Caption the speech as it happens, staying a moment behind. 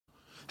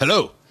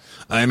Hello,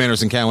 I'm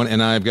Anderson Cowan,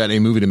 and I've got a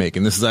movie to make.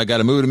 And this is I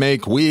Got a Movie to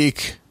Make,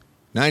 week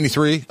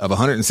 93 of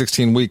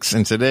 116 weeks.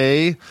 And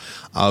today,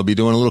 I'll be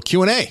doing a little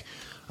Q&A.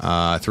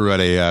 I threw out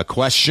a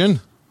question,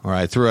 or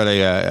I threw out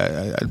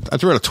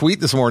a tweet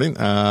this morning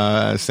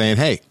saying,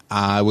 hey,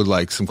 I would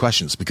like some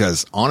questions.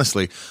 Because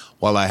honestly,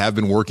 while I have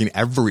been working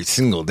every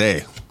single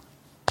day,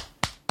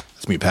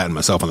 that's me patting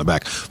myself on the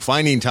back,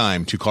 finding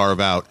time to carve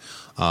out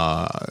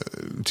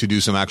to do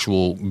some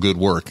actual good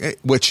work,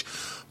 which...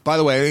 By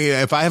the way,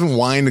 if I haven't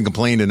whined and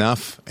complained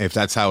enough, if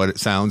that's how it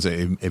sounds,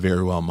 it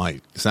very well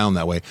might sound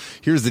that way.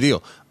 Here's the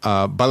deal.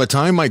 By the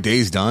time my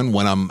day's done,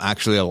 when I'm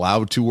actually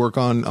allowed to work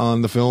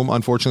on the film,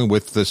 unfortunately,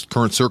 with the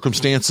current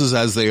circumstances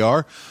as they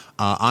are,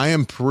 I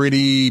am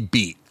pretty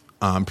beat.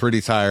 I'm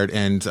pretty tired.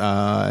 And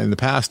in the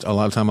past, a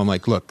lot of time I'm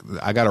like, look,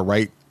 I got to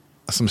write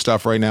some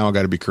stuff right now. I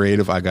got to be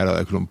creative. I got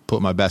to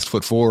put my best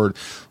foot forward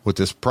with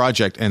this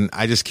project, and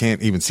I just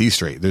can't even see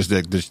straight. There's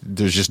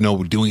just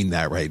no doing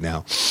that right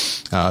now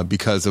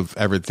because of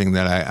everything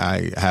that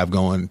I have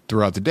going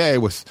throughout the day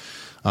with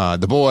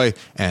the boy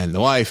and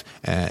the wife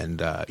and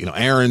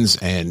errands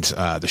and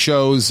the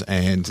shows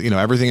and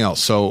everything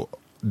else. So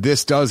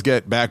this does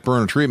get back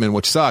burner treatment,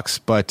 which sucks.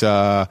 But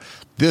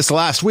this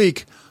last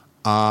week,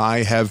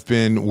 I have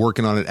been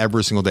working on it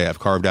every single day. I've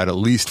carved out at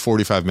least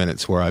 45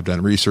 minutes where I've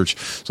done research.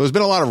 So there's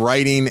been a lot of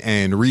writing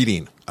and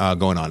reading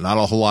going on. Not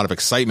a whole lot of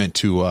excitement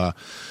to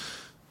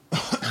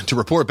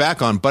report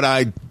back on, but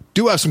I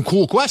do have some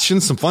cool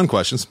questions, some fun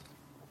questions.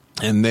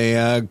 And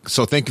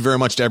so thank you very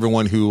much to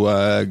everyone who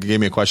gave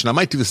me a question. I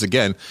might do this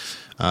again,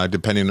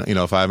 depending,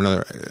 if I have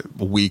another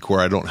week where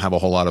I don't have a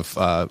whole lot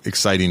of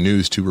exciting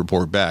news to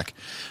report back.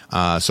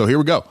 So here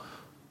we go.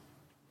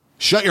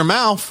 Shut your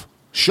mouth.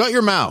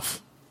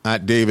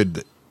 At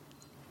David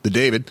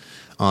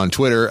on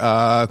Twitter.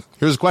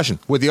 Here's a question.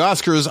 With the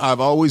Oscars, I've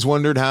always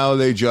wondered how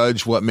they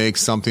judge what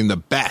makes something the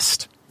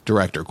best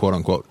director, quote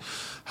unquote.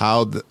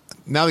 Now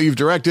that you've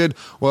directed,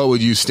 what would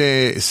you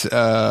say?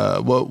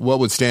 What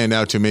would stand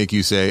out to make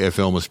you say a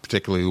film was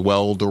particularly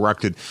well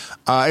directed?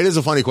 It is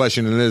a funny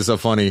question, and it is a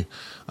funny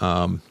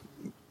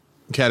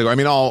category. I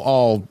mean,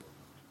 all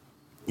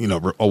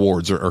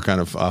awards are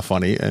kind of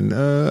funny and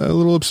a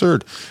little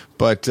absurd,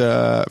 but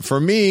for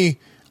me,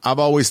 I've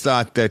always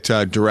thought that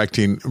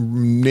directing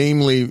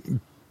namely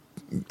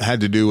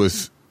had to do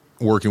with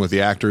working with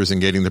the actors and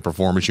getting the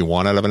performance you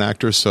want out of an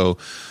actor. So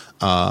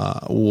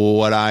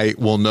what I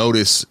will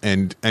notice,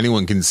 and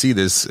anyone can see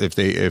this if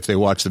they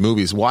watch the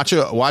movies, watch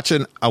a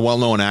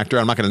well-known actor.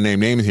 I'm not going to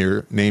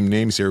name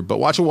names here, but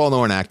watch a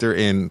well-known actor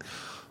in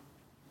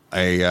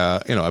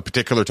a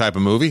particular type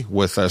of movie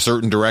with a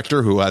certain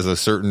director who has a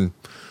certain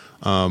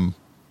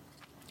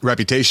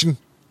reputation,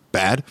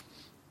 bad.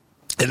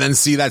 And then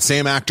see that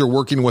same actor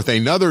working with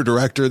another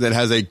director that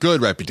has a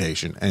good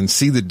reputation, and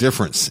see the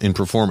difference in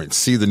performance,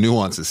 see the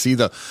nuances, see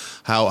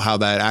how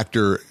that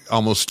actor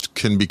almost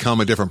can become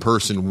a different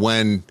person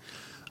when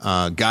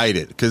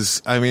guided.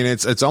 Because I mean,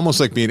 it's almost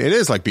like being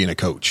a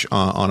coach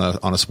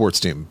on a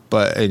sports team,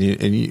 but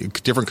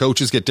different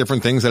coaches get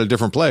different things out of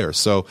different players.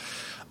 So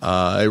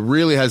it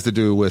really has to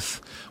do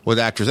with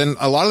actors. And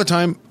a lot of the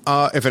time,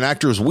 if an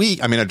actor is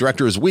weak, a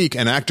director is weak,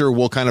 an actor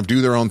will kind of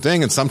do their own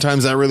thing. And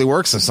sometimes that really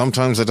works, and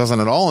sometimes it doesn't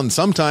at all. And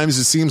sometimes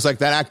it seems like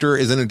that actor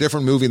is in a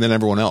different movie than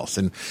everyone else.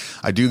 And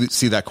I do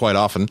see that quite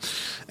often.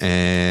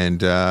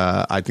 And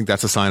I think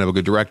that's a sign of a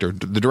good director.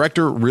 The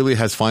director really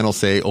has final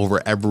say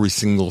over every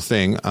single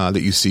thing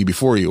that you see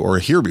before you or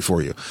hear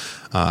before you.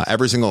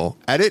 Every single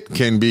edit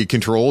can be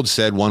controlled,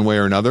 said one way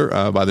or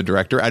another by the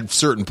director at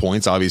certain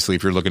points. Obviously,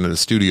 if you're looking at a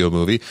studio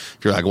movie, if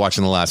you're like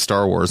watching the last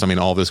Star Wars,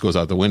 all this goes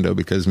out the window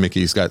because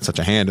Mickey's got such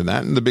a hand in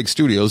that, and the big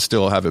studios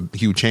still have a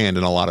huge hand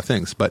in a lot of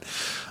things. But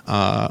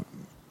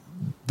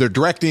they're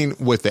directing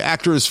with the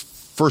actors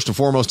first and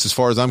foremost, as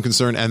far as I'm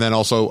concerned, and then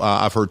also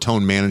I've heard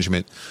tone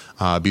management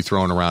be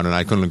thrown around, and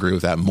I couldn't agree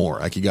with that more.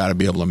 Like, you got to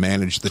be able to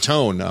manage the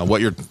tone,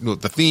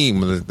 the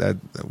theme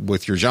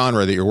with your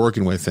genre that you're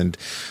working with, and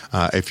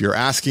if you're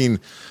asking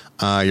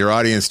your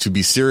audience to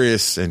be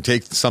serious and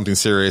take something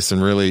serious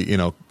and really,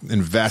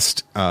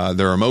 invest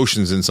their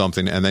emotions in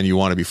something, and then you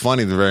want to be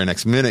funny the very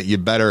next minute, you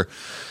better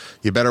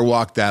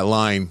walk that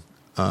line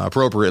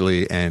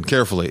appropriately and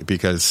carefully,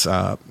 because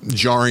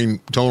jarring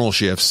tonal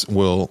shifts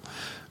will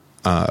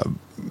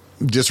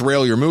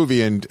disrail your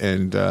movie,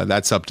 and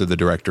that's up to the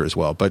director as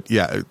well. But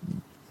yeah,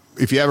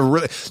 if you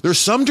have there's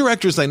some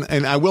directors,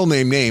 and I will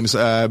name names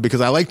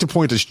because I like to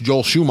point to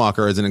Joel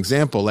Schumacher as an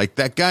example. Like,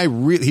 that guy,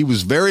 he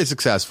was very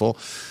successful.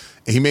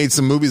 He made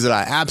some movies that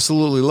I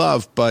absolutely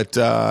love, but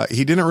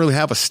he didn't really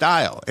have a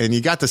style. And you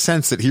got the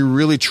sense that he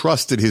really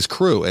trusted his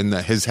crew and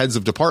his heads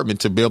of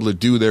department to be able to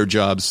do their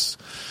jobs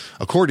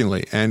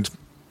accordingly. And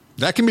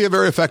that can be a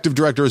very effective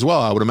director as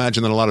well. I would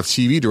imagine that a lot of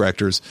TV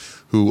directors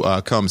who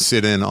come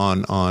sit in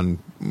on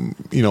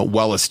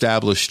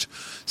well-established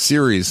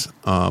series,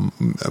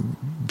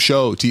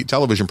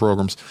 television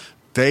programs,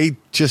 they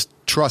just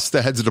trust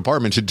the heads of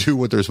department to do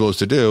what they're supposed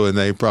to do, and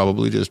they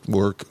probably just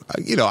work.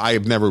 I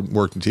have never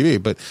worked in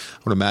TV, but I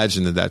would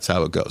imagine that that's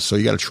how it goes. So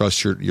you got to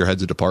trust your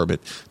heads of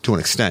department to an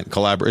extent.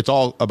 It's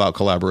all about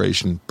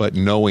collaboration, but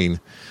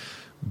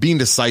being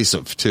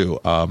decisive too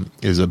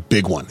is a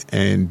big one.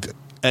 And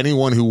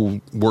anyone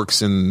who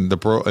works in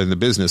the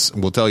business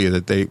will tell you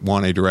that they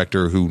want a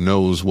director who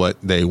knows what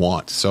they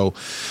want. So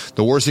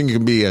the worst thing you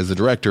can be as a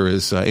director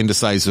is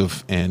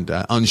indecisive and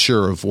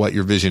unsure of what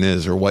your vision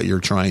is or what you're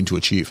trying to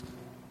achieve.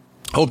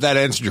 Hope that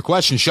answered your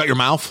question. Shut your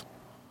mouth.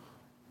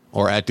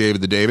 Or at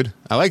David the David.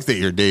 I like that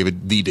you're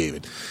David the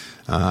David.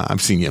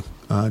 I've seen you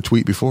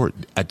tweet before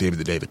at David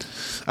the David.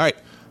 All right.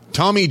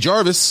 Tommy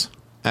Jarvis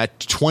at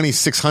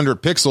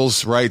 2600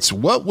 pixels writes,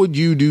 what would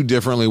you do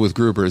differently with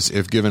groupers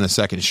if given a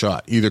second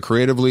shot, either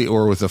creatively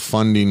or with a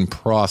fundraising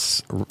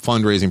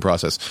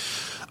process?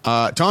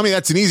 Tommy,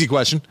 that's an easy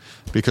question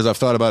because I've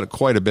thought about it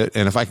quite a bit.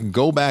 And if I can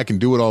go back and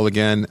do it all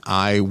again,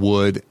 I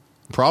would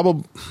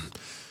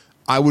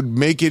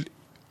make it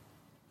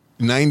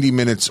 90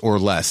 minutes or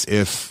less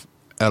if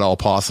at all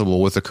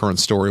possible with the current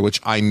story, which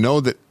I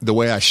know that the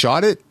way I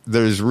shot it,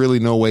 there's really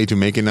no way to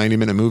make a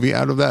 90-minute movie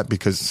out of that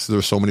because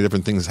there's so many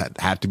different things that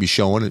had to be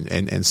shown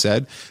and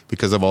said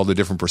because of all the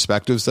different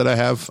perspectives that I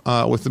have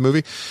with the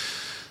movie.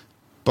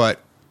 But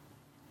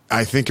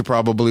I think it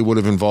probably would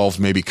have involved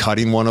maybe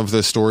cutting one of the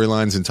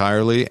storylines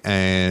entirely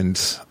and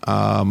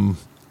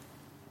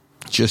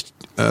just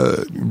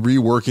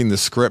reworking the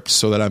script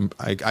so that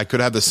I could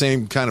have the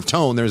same kind of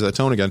tone. There's that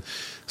tone again,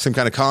 same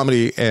kind of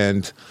comedy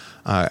and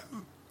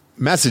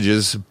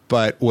messages,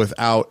 but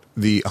without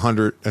the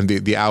 100 and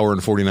the hour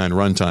and 49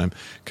 runtime.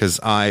 Because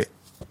I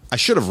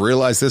should have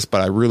realized this,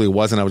 but I really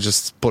wasn't. I was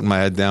just putting my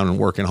head down and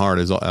working hard,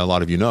 as a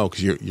lot of you know,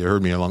 because you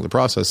heard me along the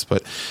process.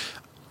 But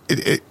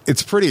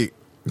it's pretty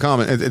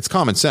common. It's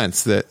common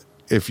sense that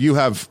if you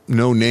have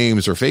no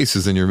names or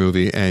faces in your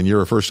movie and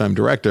you're a first-time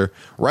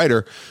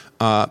writer,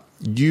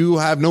 you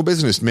have no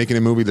business making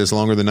a movie that's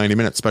longer than 90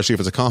 minutes, especially if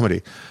it's a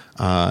comedy.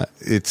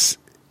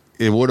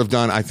 It would have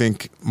done, I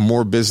think,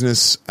 more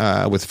business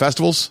with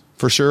festivals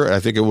for sure. I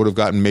think it would have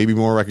gotten maybe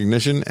more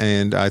recognition,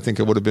 and I think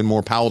it would have been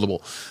more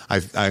palatable.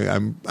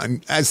 I'm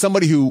as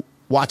somebody who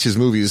watches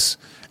movies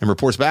and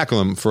reports back on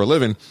them for a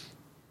living,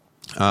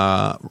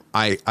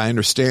 I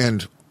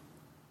understand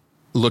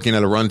looking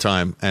at a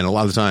runtime, and a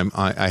lot of the time,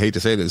 I hate to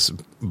say this,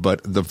 but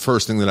the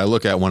first thing that I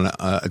look at when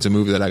it's a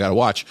movie that I got to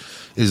watch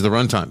is the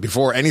runtime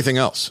before anything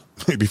else.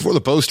 Before the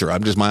poster,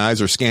 my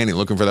eyes are scanning,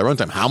 looking for that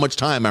runtime. How much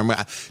time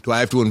do I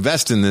have to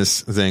invest in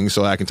this thing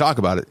so I can talk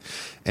about it?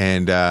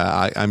 And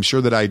I'm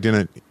sure that I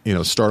didn't,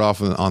 start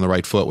off on the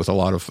right foot with a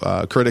lot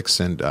of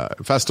critics and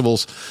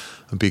festivals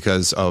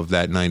because of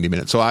that 90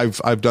 minutes. So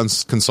I've done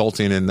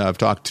consulting and I've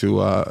talked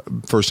to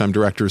first-time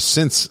directors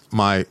since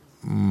my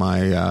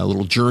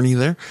little journey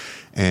there.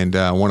 And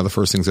one of the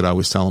first things that I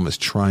always tell them is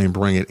try and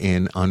bring it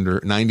in under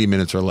 90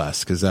 minutes or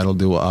less, because that'll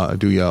do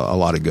you a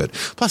lot of good.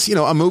 Plus,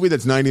 a movie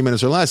that's 90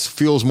 minutes or less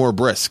feels more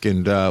brisk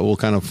and will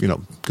kind of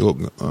go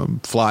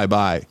fly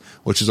by,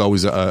 which is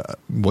always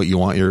what you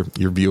want your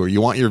viewer. You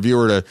want your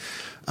viewer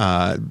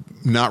to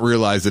not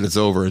realize that it's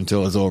over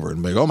until it's over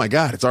and be like, oh my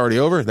God, it's already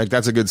over. Like,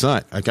 that's a good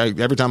sign. Like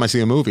every time I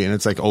see a movie and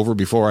it's like over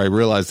before I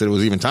realized that it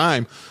was even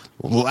time,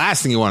 well, the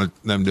last thing you want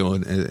them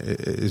doing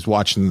is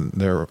watching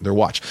their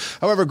watch.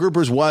 However,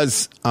 Groupers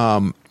was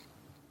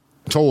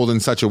told in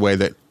such a way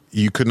that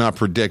you could not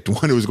predict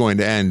when it was going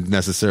to end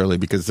necessarily,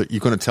 because you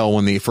couldn't tell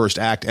when the first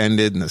act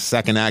ended and the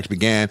second act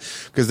began,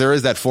 because there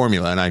is that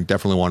formula, and I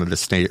definitely wanted to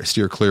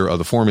steer clear of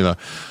the formula.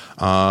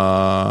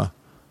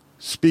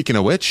 Speaking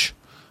of which,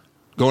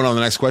 going on to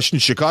the next question,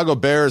 Chicago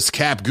Bears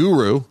cap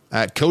guru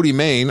at Cody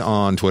Main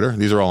on Twitter.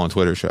 These are all on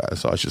Twitter, so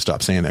I should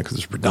stop saying that because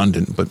it's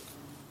redundant, but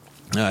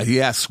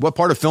he asks, what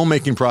part of the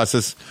filmmaking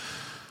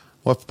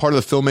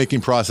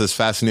process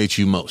fascinates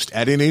you most?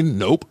 Editing?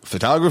 Nope.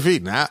 Photography?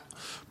 Nah.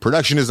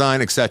 Production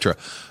design, etc.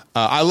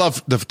 I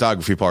love the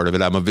photography part of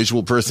it. I'm a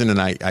visual person,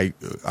 and I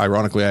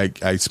ironically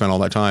spent all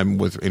that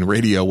time in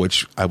radio,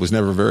 which I was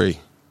never very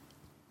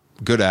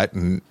good at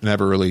and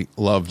never really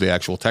loved the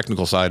actual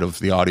technical side of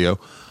the audio,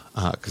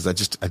 because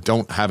I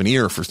don't have an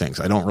ear for things.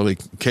 I don't really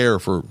care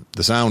for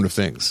the sound of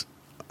things.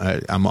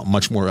 I'm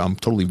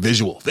totally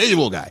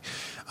visual guy.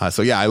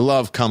 So yeah, I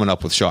love coming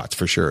up with shots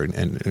for sure,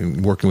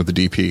 and working with the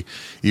DP,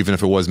 even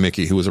if it was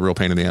Mickey, who was a real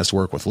pain in the ass to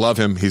work with. Love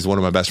him. He's one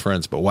of my best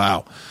friends, but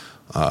wow.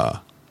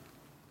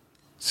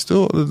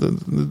 Still,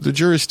 the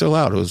jury's still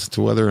out as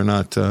to whether or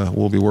not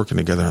we'll be working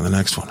together on the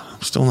next one.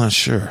 I'm still not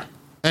sure.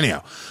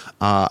 Anyhow,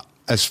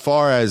 as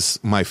far as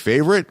my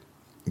favorite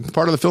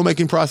part of the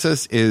filmmaking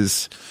process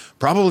is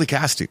probably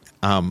casting.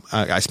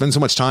 I spend so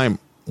much time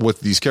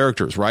with these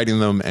characters, writing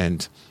them,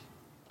 and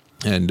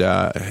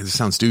it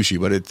sounds douchey,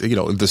 but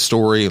the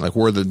story, like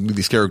where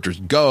these characters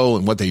go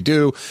and what they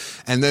do.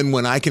 And then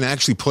when I can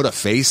actually put a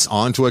face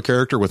onto a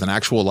character with an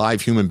actual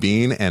live human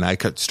being, and I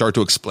could start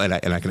to explain,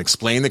 and I can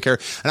explain the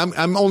character. And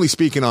I'm only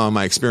speaking on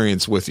my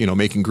experience with,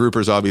 making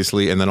Groupers,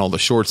 obviously, and then all the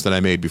shorts that I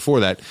made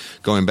before that,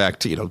 going back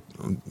to,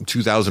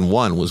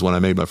 2001 was when I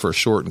made my first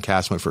short and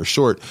cast my first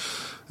short.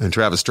 And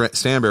Travis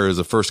Stanberry was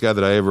the first guy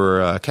that I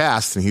ever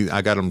cast, and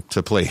I got him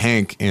to play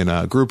Hank in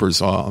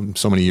Groupers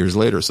so many years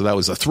later. So that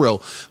was a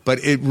thrill. But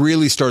it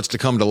really starts to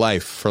come to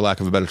life, for lack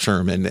of a better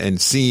term,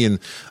 and seeing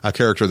a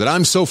character that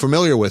I'm so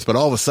familiar with, but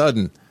all of a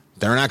sudden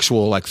they're an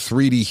actual like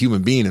 3D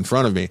human being in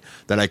front of me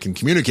that I can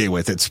communicate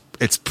with.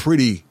 It's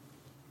pretty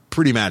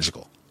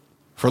magical,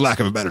 for lack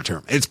of a better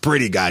term. It's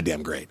pretty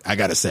goddamn great. I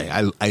got to say,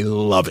 I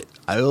love it.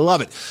 I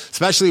love it,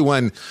 especially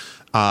when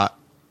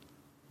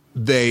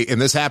and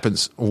this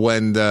happens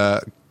when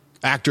the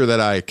actor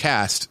that I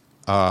cast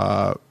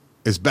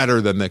is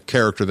better than the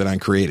character that I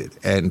created,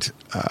 and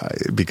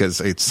because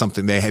it's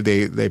something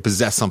they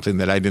possess something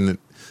that I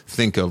didn't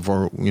think of,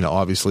 or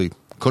obviously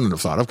couldn't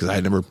have thought of, because I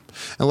had never,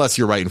 unless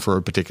you're writing for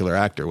a particular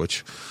actor,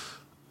 which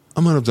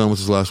I might have done with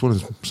this last one,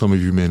 as some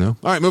of you may know.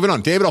 All right, moving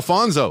on. David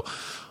Alfonso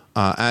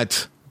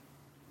at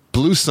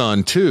Blue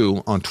Sun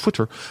 2 on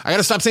Twitter. I got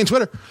to stop saying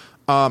Twitter.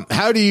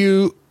 How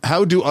do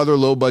other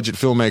low budget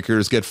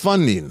filmmakers get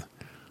funding,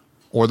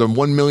 or the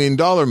 $1 million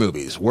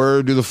movies?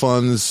 Where do the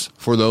funds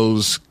for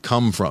those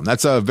come from?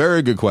 That's a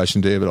very good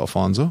question, David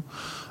Alfonso.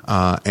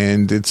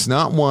 And it's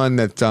not one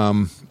that,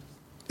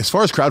 as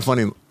far as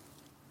crowdfunding,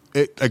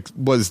 it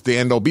was the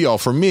end all be all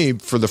for me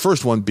for the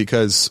first one,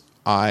 because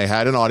I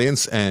had an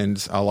audience,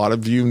 and a lot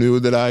of you knew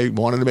that I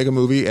wanted to make a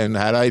movie and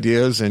had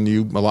ideas, and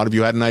a lot of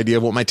you had an idea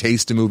of what my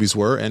taste in movies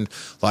were, and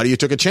a lot of you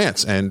took a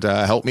chance and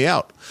helped me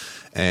out.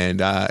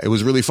 And it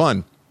was really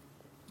fun,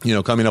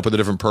 coming up with the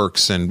different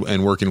perks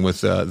and working with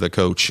the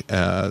coach,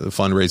 the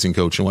fundraising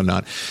coach and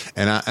whatnot.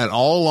 And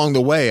all along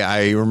the way,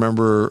 I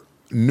remember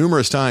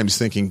numerous times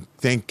thinking,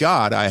 thank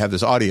God I have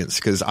this audience,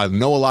 because I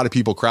know a lot of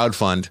people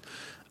crowdfund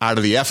out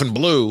of the effing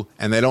blue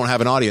and they don't have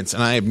an audience.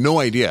 And I have no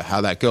idea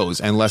how that goes,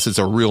 unless it's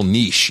a real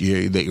niche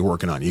that you're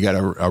working on. You got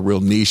a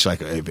real niche,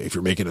 like if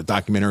you're making a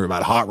documentary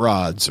about hot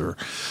rods, or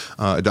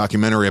a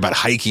documentary about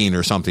hiking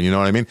or something, you know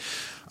what I mean?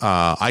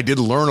 I did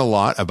learn a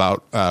lot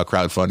about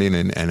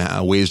crowdfunding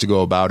and ways to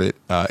go about it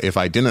if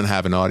I didn't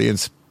have an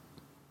audience.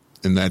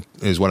 And that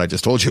is what I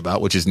just told you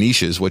about, which is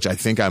niches, which I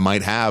think I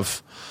might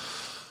have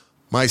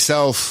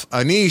myself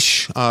a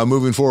niche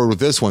moving forward with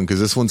this one, because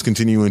this one's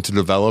continuing to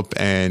develop,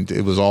 and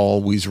it was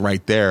always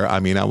right there. I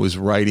mean, I was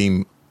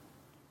writing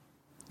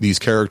these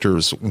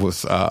characters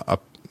with an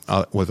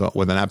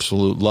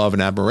absolute love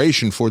and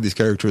admiration for these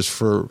characters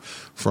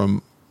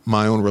from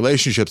my own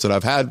relationships that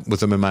I've had with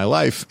them in my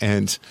life,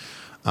 and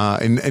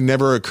it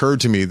never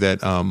occurred to me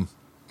that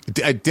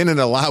I didn't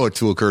allow it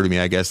to occur to me,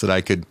 I guess, that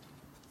I could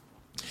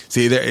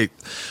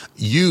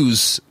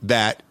use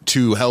that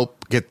to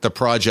help get the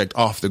project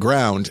off the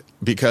ground,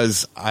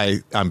 because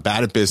I'm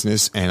bad at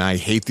business and I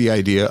hate the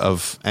idea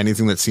of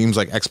anything that seems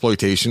like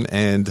exploitation.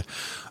 And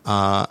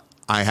I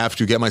have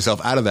to get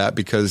myself out of that,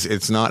 because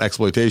it's not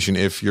exploitation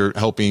if you're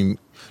helping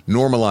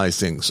normalize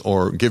things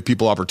or give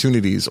people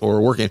opportunities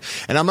or working.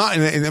 And I'm not,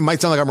 and it might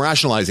sound like I'm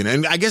rationalizing,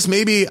 and I guess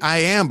maybe I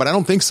am, but I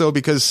don't think so,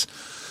 because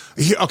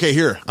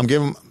here I'm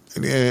giving,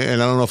 and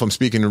I don't know if I'm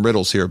speaking in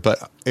riddles here,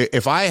 but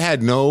if I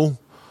had no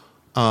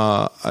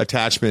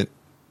attachment,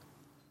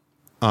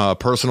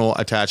 personal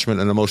attachment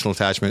and emotional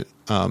attachment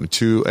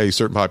to a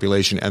certain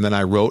population, and then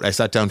I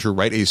sat down to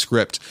write a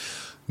script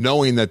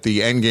knowing that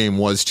the end game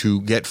was to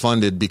get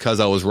funded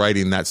because I was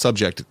writing that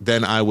subject,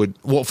 then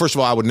first of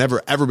all, I would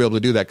never ever be able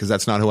to do that, because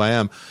that's not who I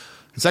am.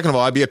 And second of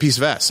all, I'd be a piece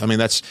of S. I mean,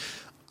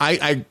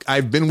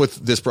 I've been with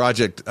this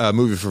project,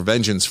 Movie for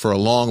Vengeance, for a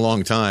long,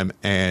 long time.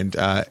 And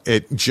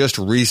it just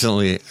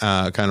recently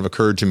kind of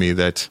occurred to me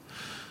that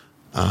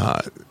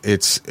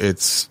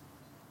it's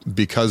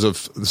because of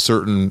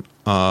certain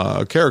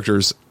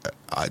characters,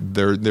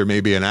 there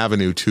may be an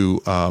avenue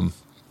to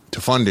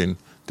funding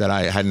that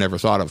I had never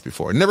thought of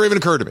before. It never even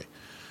occurred to me.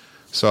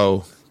 So,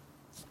 all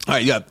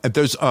right, yeah.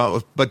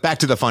 But back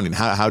to the funding.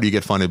 How do you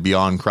get funded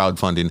beyond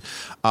crowdfunding?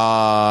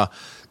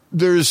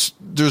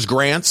 There's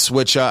grants,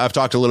 which I've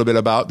talked a little bit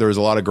about. There's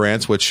a lot of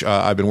grants, which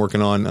I've been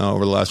working on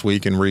over the last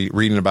week and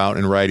reading about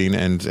and writing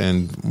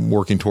and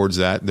working towards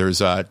that. There's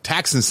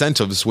tax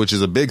incentives, which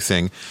is a big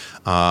thing,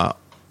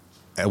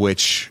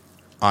 which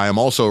I am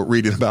also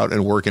reading about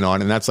and working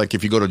on. And that's like,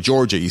 if you go to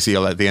Georgia, you see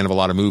at the end of a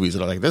lot of movies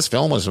that are like, this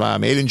film was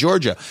made in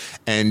Georgia.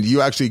 And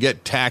you actually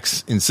get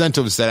tax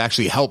incentives that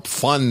actually help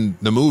fund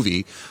the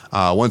movie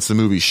once the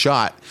movie's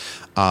shot.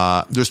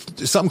 There's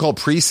something called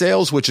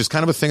pre-sales, which is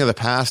kind of a thing of the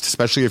past,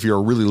 especially if you're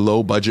a really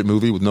low budget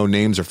movie with no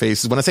names or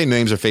faces. When I say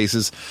names or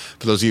faces,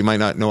 for those of you who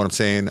might not know what I'm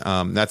saying,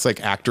 that's like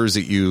actors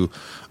that you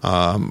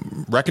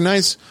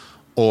recognize,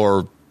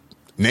 or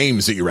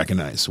names that you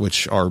recognize,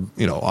 which are,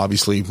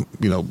 obviously,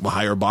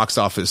 higher box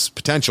office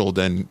potential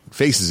than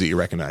faces that you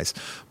recognize.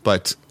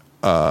 But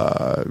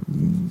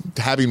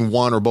having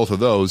one or both of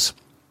those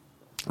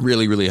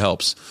really, really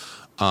helps.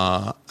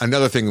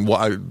 Another thing,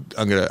 I'm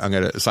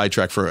gonna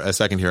sidetrack for a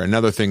second here.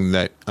 Another thing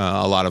that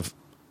a lot of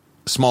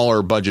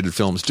smaller budgeted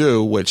films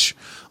do, which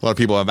a lot of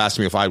people have asked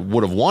me if I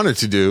would have wanted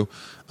to do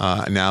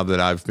now that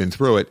I've been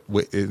through it,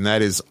 and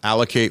that is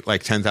allocate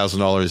like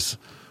 $10,000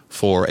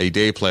 for a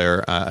day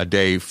player, a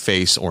day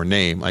face or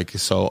name. Like,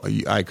 so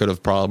I could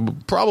have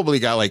probably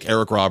got like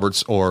Eric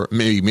Roberts or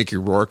maybe Mickey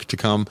Rourke to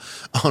come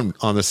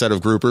on the set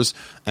of Groupers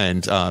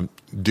and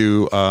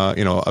do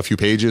a few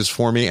pages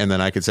for me, and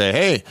then I could say,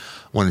 hey,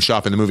 when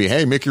shopping the movie,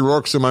 hey, Mickey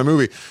Rourke's in my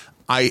movie.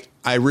 I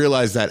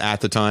realized that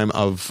at the time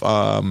of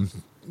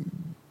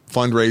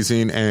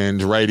fundraising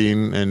and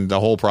writing and the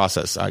whole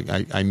process,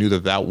 I knew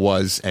that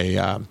was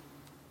a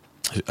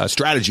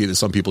strategy that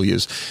some people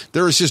use.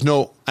 There was just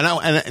no,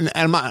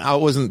 I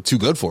wasn't too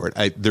good for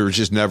it. There was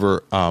just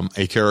never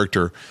a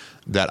character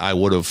that I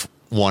would have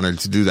wanted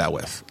to do that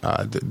with.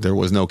 There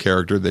was no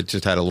character that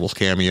just had a little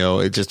cameo.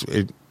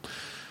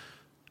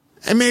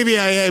 And maybe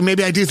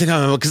I do think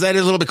because that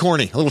is a little bit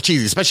corny, a little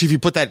cheesy, especially if you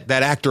put that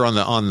actor on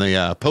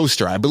the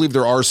poster. I believe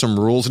there are some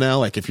rules now.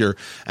 Like if your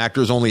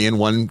actor is only in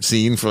one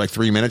scene for like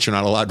 3 minutes, you're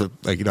not allowed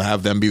to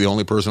have them be the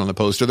only person on the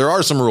poster. There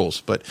are some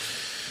rules, but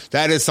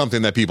that is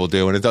something that people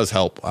do, and it does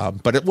help.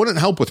 But it wouldn't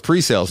help with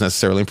pre-sales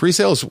necessarily. And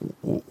pre-sales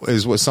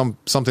was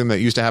something that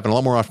used to happen a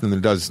lot more often than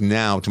it does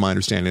now, to my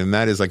understanding. And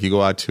that is like you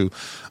go out to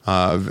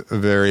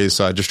various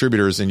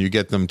distributors and you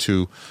get them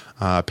to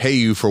pay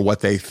you for what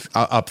they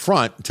up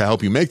front to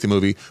help you make the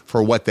movie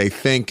for what they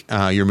think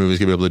your movie is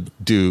going to be able to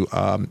do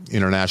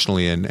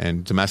internationally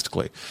and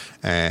domestically.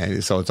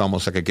 And so it's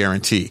almost like a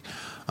guarantee.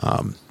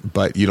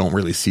 But you don't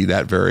really see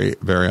that very,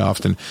 very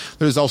often.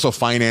 There's also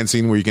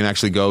financing where you can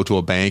actually go to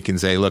a bank and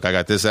say, look, I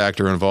got this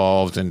actor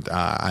involved and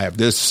I have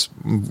this,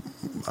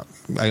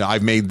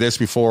 I've made this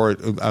before,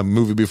 a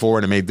movie before,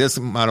 and I made this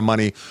amount of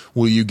money.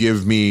 Will you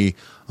give me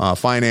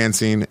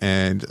financing?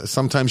 And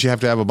sometimes you have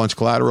to have a bunch of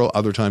collateral.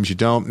 Other times you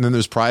don't. And then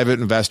there's private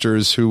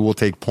investors who will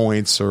take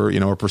points or,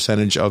 a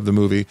percentage of the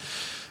movie.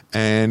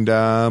 And,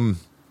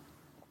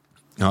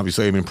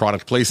 obviously,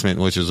 product placement,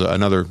 which is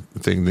another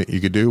thing that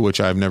you could do,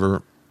 which I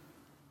haven't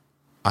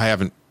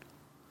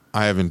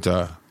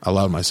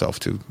allowed myself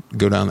to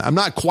go down. I'm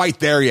not quite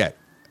there yet,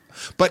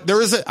 but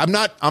I'm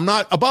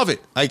not above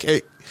it. Like,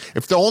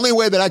 if the only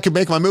way that I could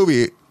make my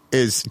movie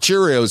is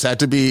Cheerios had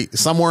to be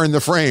somewhere in the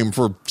frame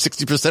for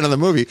 60% of the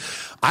movie,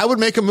 I would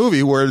make a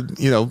movie where,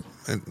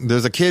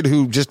 there's a kid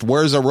who just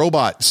wears a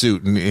robot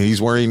suit and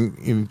he's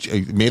wearing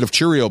made of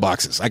Cheerio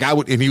boxes.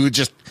 He would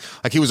just,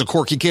 like, he was a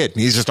quirky kid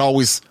and he's just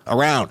always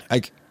around,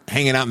 like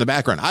hanging out in the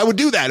background. I would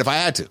do that if I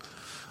had to.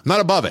 I'm not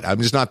above it.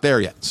 I'm just not there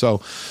yet. So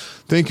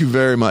thank you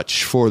very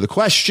much for the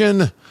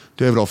question,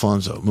 David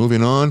Alfonso.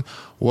 Moving on.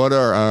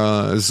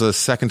 This is the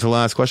second to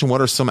last question.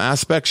 What are some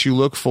aspects you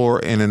look for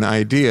in an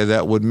idea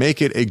that would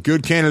make it a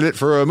good candidate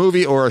for a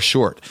movie or a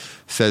short?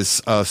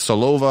 Says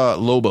Solova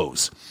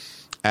Lobos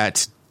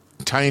at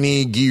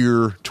Tiny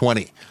Gear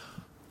 20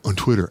 on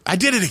Twitter. I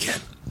did it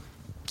again.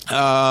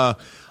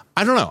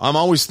 I don't know. I'm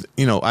always,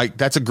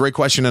 that's a great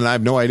question, and I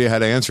have no idea how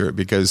to answer it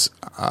because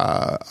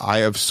I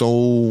have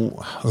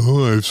so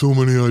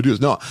many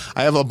ideas. No,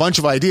 I have a bunch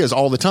of ideas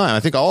all the time. I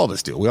think all of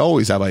us do. We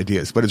always have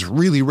ideas, but it's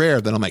really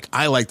rare that I'm like,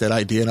 I like that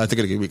idea, and I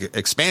think it can be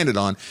expanded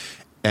on,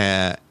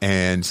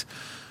 and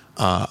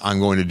I'm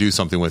going to do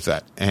something with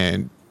that.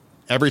 And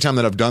every time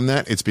that I've done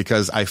that, it's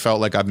because I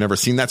felt like I've never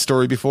seen that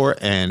story before,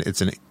 and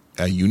it's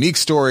a unique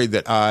story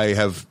that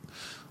I've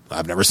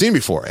never seen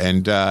before,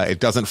 and it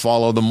doesn't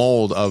follow the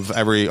mold of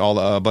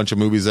a bunch of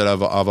movies that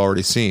I've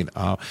already seen.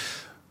 I'll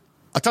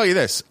tell you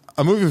this: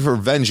 a movie for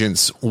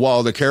Vengeance,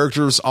 while the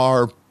characters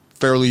are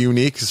fairly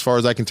unique as far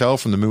as I can tell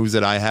from the movies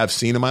that I have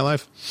seen in my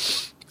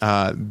life,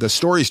 the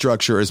story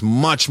structure is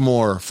much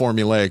more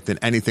formulaic than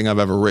anything I've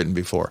ever written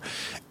before.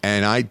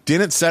 And I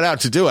didn't set out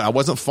to do it. I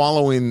wasn't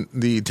following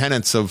the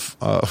tenets of,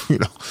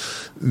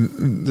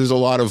 there's a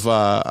lot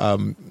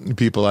of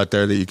people out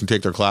there that you can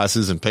take their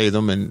classes and pay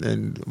them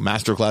and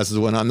master classes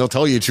and whatnot. And they'll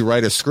tell you to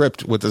write a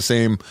script with the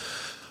same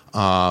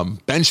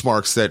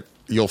benchmarks that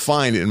you'll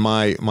find in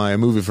my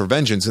movie for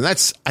Vengeance. And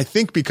that's, I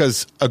think,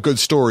 because a good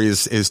story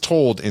is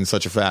told in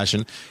such a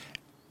fashion.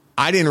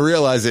 I didn't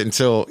realize it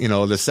until,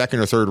 the second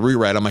or third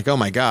rewrite. I'm like, oh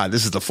my God,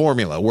 this is the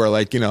formula where,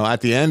 like,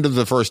 at the end of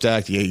the first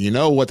act, you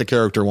know what the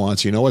character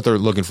wants, you know what they're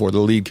looking for, the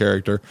lead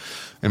character.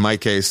 In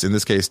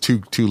this case,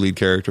 two lead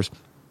characters.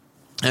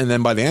 And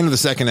then by the end of the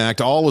second act,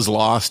 all is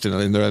lost,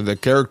 and the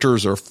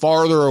characters are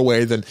farther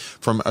away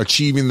from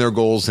achieving their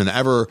goals than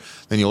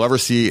you'll ever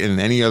see in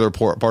any other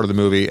part of the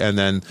movie. And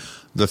then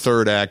the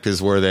third act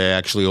is where they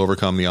actually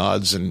overcome the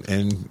odds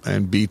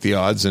and beat the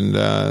odds, and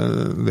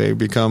they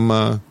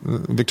become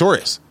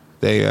victorious.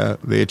 They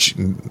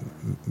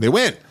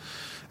win.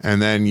 And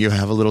then you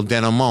have a little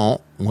denouement,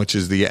 which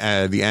is the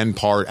end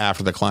part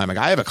after the climax.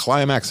 I have a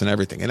climax and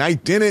everything. And I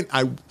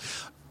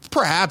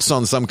perhaps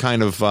on some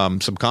kind of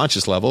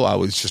subconscious level, I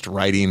was just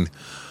writing.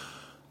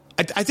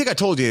 I think I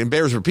told you, it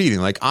bears repeating.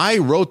 Like, I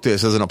wrote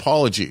this as an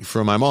apology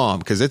for my mom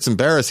because it's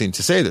embarrassing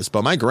to say this,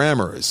 but my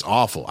grammar is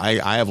awful.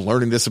 I have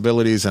learning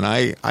disabilities, and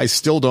I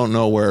still don't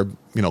know where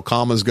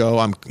commas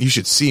go. You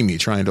should see me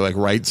trying to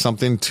write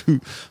something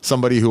to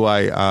somebody who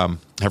I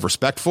have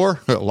respect for,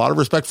 a lot of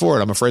respect for,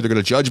 and I'm afraid they're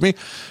going to judge me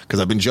because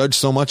I've been judged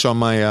so much on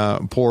my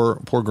poor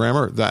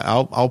grammar that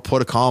I'll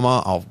put a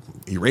comma, I'll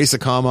erase a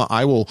comma,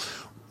 I will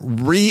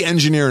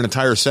re-engineer an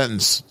entire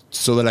sentence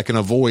so that I can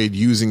avoid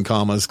using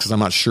commas because I'm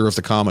not sure if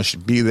the comma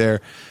should be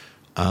there.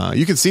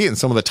 You can see it in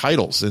some of the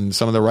titles and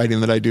some of the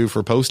writing that I do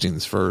for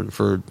postings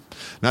for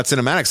not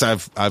cinematics.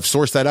 I've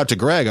sourced that out to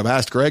Greg. I've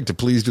asked Greg to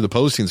please do the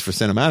postings for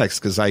cinematics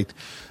because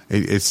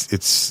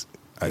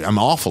I'm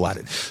awful at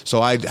it.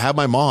 So I have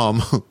my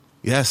mom.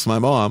 Yes, my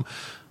mom.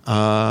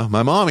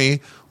 My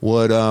mommy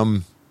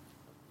would,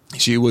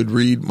 she would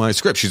read my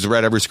script. She's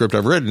read every script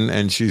I've written,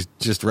 and she's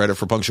just read it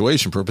for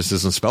punctuation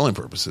purposes and spelling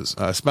purposes.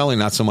 Spelling,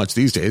 not so much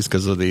these days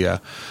because of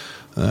the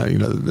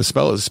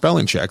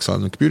spelling checks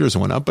on the computers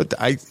and whatnot. But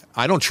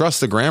I don't trust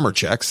the grammar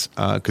checks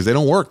because they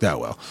don't work that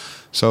well.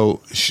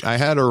 So I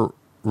had her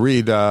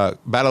read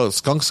Battle of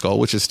Skunk Skull,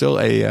 which is still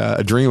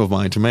a dream of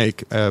mine to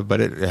make, but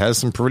it has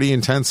some pretty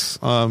intense,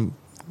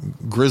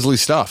 grisly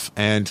stuff.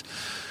 And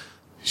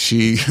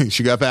she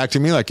got back to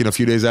me like a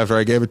few days after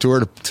I gave it to her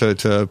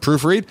to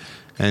proofread,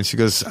 and she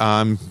goes,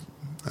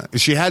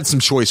 she had some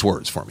choice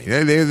words for me.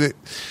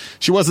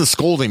 She wasn't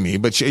scolding me,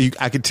 but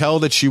I could tell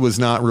that she was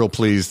not real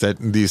pleased that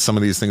some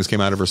of these things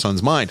came out of her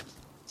son's mind.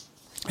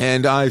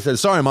 And I said,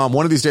 sorry, Mom,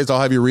 one of these days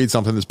I'll have you read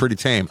something that's pretty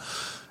tame.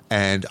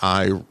 And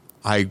I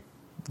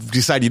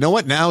decided, you know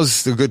what?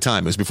 Now's a good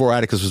time. It was before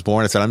Atticus was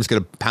born. I said, I'm just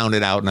going to pound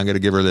it out, and I'm going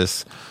to give her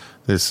this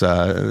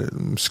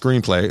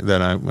screenplay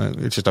that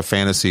it's just a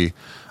fantasy,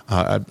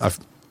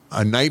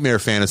 a nightmare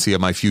fantasy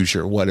of my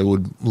future, what it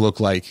would look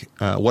like,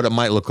 what it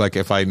might look like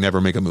if I never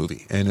make a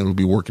movie, and it'll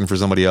be working for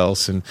somebody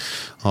else, and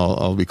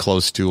I'll be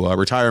close to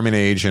retirement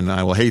age, and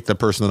I will hate the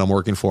person that I'm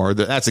working for.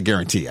 That's a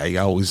guarantee.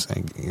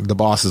 The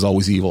boss is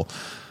always evil,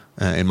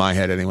 in my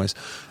head anyways.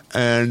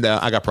 And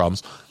I got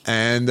problems.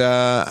 And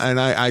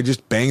I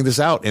just banged this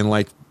out in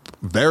like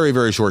very,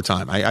 very short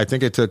time. I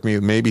think it took me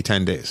maybe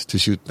 10 days to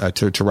shoot,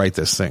 to write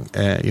this thing,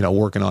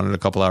 working on it a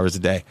couple hours a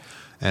day.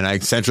 And I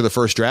sent her the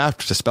first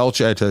draft to spell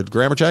check, to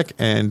grammar check,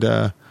 and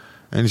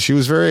she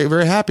was very,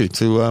 very happy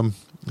to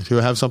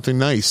have something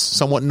nice,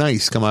 somewhat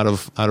nice, come out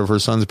of her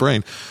son's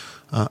brain.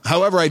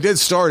 However, I did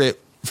start it.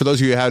 For those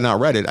of you who have not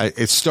read it,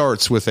 it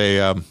starts with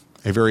a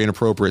very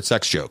inappropriate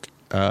sex joke,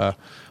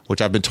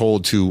 which I've been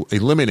told to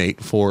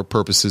eliminate for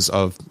purposes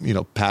of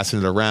passing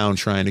it around,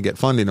 trying to get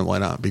funding and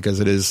whatnot,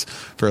 because it is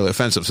fairly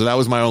offensive. So that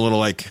was my own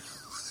little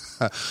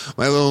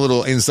my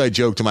little inside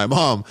joke to my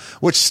mom,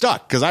 which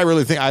stuck because I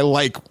really think I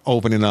like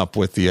opening up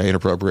with the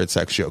inappropriate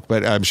sex joke.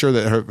 But I'm sure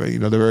that her,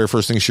 the very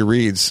first thing she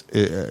reads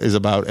is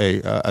about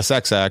a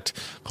sex act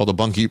called a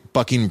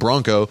bucking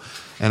bronco,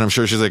 and I'm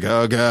sure she's like,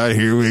 "Oh God,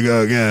 here we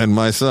go again,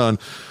 my son."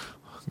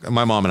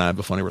 My mom and I have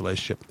a funny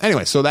relationship.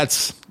 Anyway, so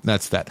that's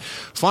that.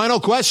 Final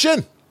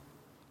question.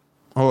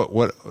 Oh,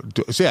 what?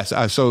 So yes.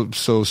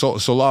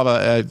 So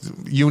Lava,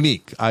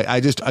 unique.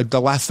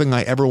 The last thing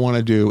I ever want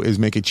to do is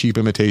make a cheap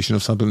imitation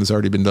of something that's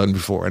already been done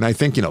before. And I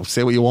think,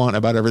 say what you want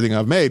about everything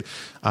I've made.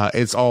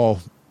 It's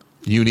all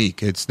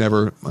unique. It's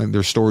never,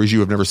 there's stories you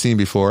have never seen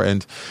before.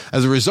 And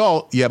as a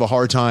result, you have a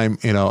hard time,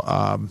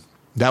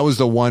 that was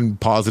the one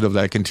positive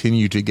that I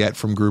continue to get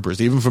from groupers,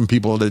 even from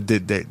people that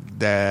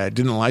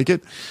didn't like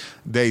it.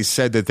 They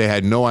said that they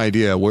had no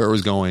idea where it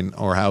was going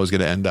or how it was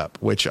going to end up,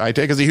 which I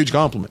take as a huge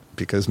compliment,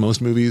 because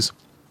most movies,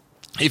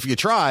 if you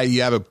try,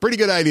 you have a pretty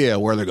good idea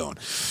where they're going.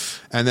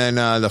 And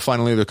then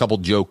finally, a couple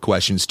joke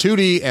questions.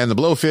 Tootie and the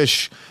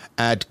Blowfish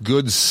at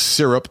Good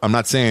Syrup. I'm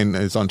not saying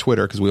it's on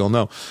Twitter because we all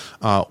know.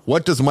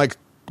 What does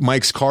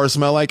Mike's car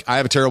smell like? I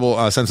have a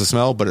terrible sense of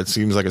smell, but it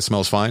seems like it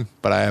smells fine.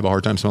 But I have a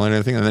hard time smelling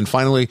anything. And then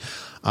finally,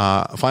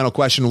 final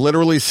question: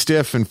 literally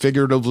stiff and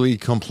figuratively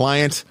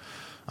compliant,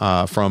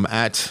 from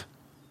at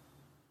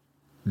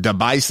the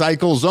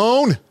Bicycle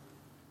Zone.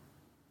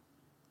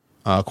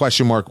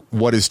 Question mark: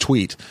 what is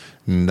tweet?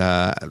 And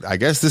I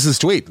guess this is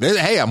tweet.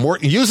 Hey, I'm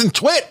using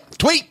tweet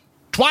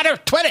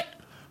it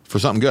for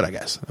something good, I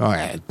guess. Oh,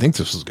 I think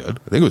this was good.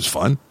 I think it was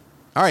fun.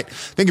 All right,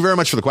 thank you very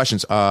much for the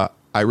questions. I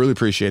really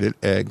appreciate it.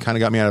 It kind of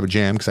got me out of a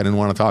jam because I didn't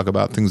want to talk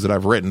about things that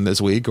I've written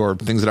this week or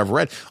things that I've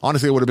read.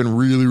 Honestly, it would have been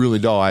really, really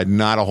dull. I had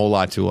not a whole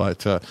lot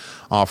to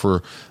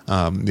offer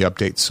the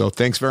updates. So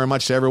thanks very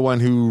much to everyone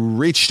who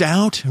reached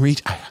out.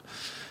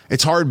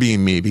 It's hard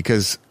being me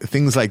because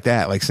things like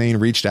that, like saying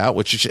reached out,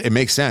 which it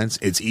makes sense.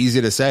 It's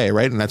easy to say,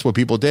 right? And that's what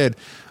people did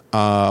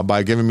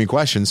by giving me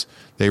questions.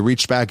 They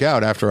reached back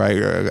out after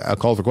I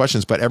called for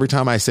questions. But every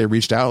time I say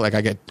reached out, like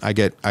I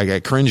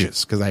get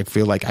cringes because I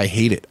feel like I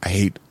hate it.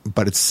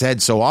 But it's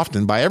said so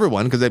often by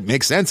everyone because it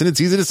makes sense and it's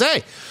easy to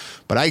say.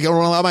 But I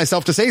don't allow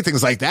myself to say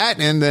things like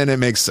that, and then it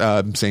makes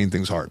saying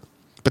things hard.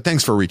 But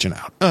thanks for reaching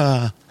out.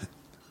 I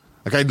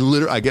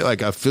get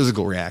like a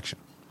physical reaction.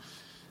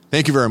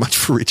 Thank you very much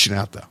for reaching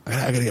out, though. I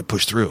got to get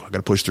pushed through.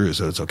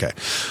 So it's okay.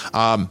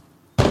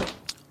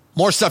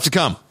 More stuff to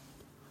come.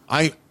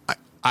 I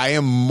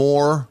am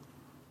more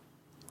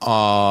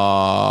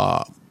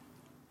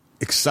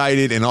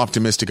excited and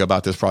optimistic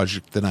about this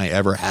project than I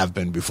ever have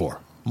been before.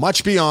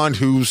 Much beyond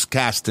who's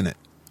casting it,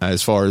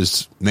 as far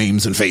as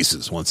names and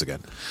faces, once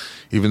again.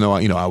 Even though,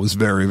 I was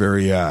very,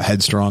 very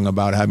headstrong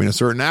about having a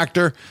certain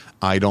actor.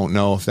 I don't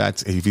know if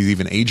he's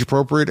even age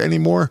appropriate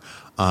anymore.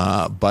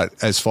 But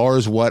as far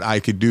as what I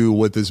could do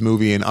with this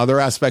movie and other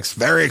aspects,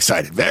 very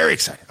excited. Very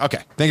excited. Okay.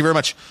 Thank you very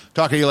much.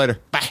 Talk to you later.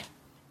 Bye.